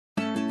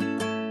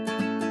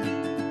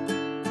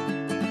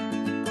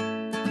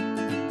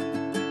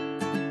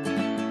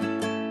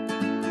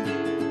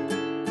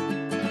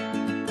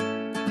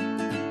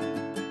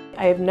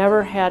I've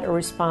never had a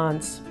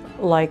response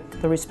like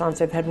the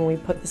response I've had when we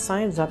put the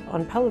signs up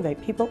on Pellevé.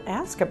 People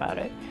ask about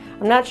it.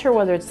 I'm not sure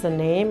whether it's the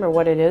name or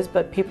what it is,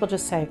 but people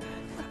just say,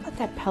 what about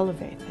that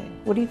Pellevé thing?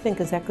 What do you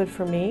think? Is that good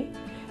for me?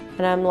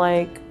 And I'm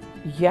like,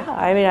 yeah.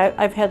 I mean,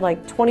 I've had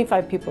like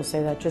 25 people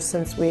say that just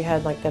since we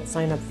had like that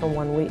sign up for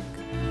 1 week.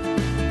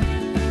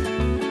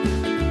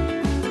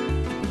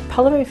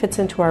 Pellevé fits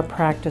into our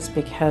practice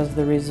because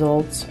the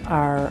results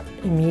are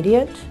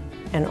immediate,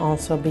 and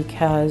also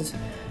because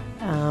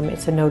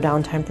it's a no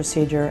downtime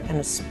procedure, and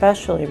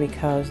especially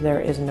because there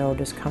is no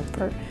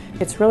discomfort.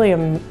 It's really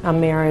a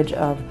marriage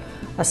of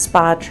a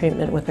spa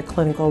treatment with a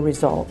clinical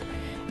result,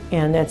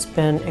 and it's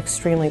been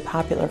extremely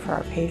popular for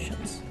our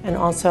patients. And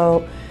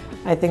also,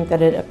 I think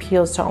that it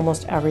appeals to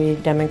almost every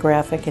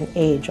demographic and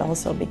age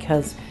also,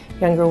 because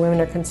younger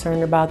women are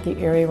concerned about the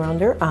area around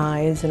their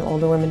eyes, and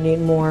older women need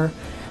more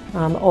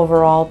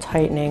overall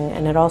tightening,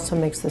 and it also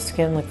makes the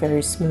skin look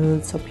very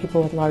smooth, so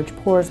people with large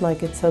pores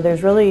like it. So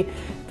there's really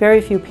very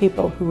few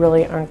people who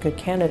really aren't good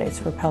candidates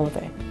for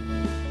Pellevé.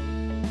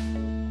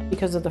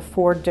 Because of the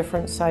 4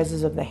 different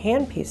sizes of the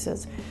hand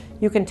pieces,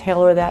 you can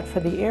tailor that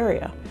for the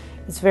area.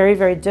 It's very,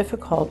 very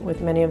difficult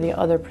with many of the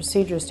other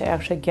procedures to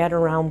actually get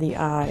around the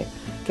eye,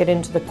 get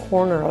into the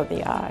corner of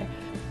the eye.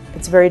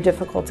 It's very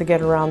difficult to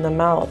get around the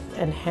mouth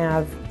and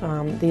have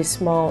these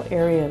small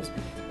areas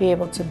be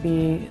able to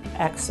be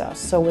accessed.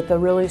 So with the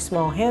really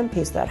small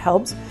handpiece, that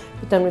helps,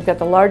 but then we've got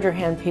the larger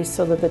handpiece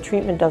so that the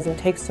treatment doesn't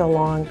take so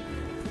long,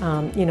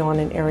 you know, on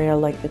an area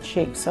like the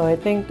cheek. So I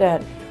think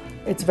that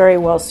it's very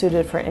well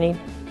suited for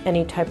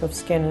any type of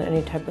skin and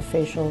any type of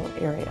facial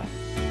area.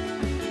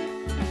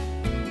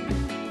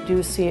 I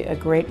do see a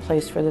great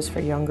place for this for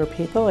younger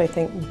people. I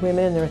think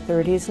women in their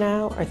 30s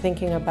now are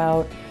thinking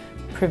about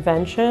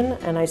prevention,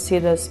 and I see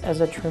this as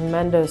a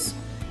tremendous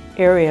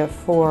area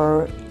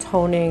for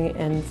toning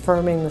and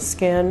firming the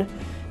skin,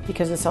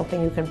 because it's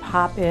something you can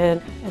pop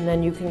in and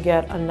then you can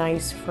get a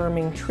nice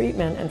firming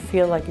treatment and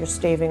feel like you're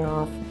staving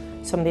off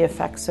some of the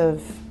effects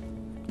of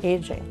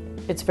aging.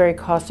 It's very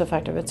cost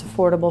effective, it's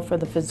affordable for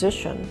the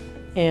physician,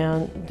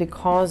 and the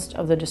cost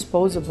of the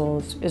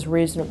disposables is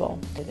reasonable.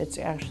 It's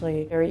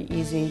actually very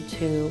easy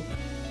to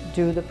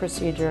do the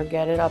procedure,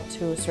 get it up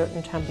to a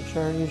certain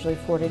temperature, usually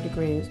 40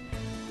 degrees,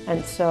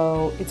 and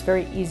so it's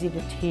very easy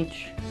to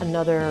teach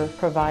another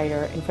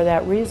provider, and for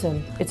that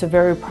reason it's a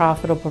very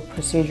profitable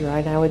procedure,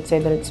 and I would say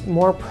that it's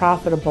more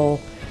profitable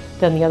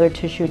than the other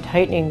tissue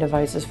tightening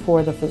devices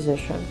for the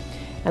physician,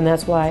 and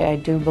that's why I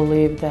do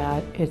believe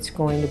that it's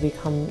going to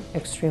become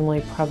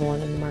extremely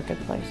prevalent in the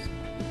marketplace.